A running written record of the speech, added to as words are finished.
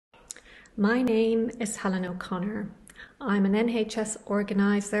My name is Helen O'Connor. I'm an NHS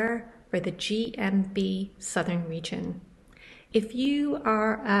organiser for the GMB Southern Region. If you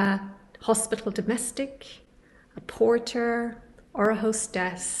are a hospital domestic, a porter, or a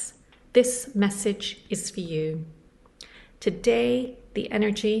hostess, this message is for you. Today, the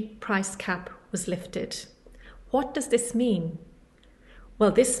energy price cap was lifted. What does this mean?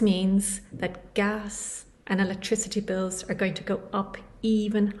 Well, this means that gas and electricity bills are going to go up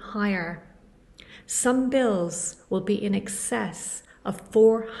even higher. Some bills will be in excess of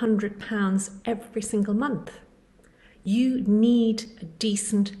 £400 every single month. You need a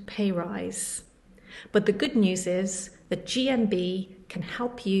decent pay rise. But the good news is that GMB can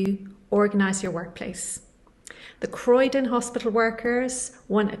help you organise your workplace. The Croydon hospital workers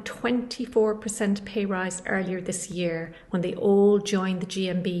won a 24% pay rise earlier this year when they all joined the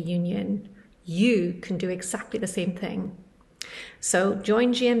GMB union. You can do exactly the same thing. So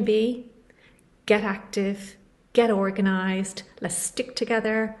join GMB, get active, get organised, let's stick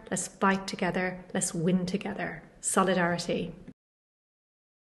together, let's fight together, let's win together. Solidarity.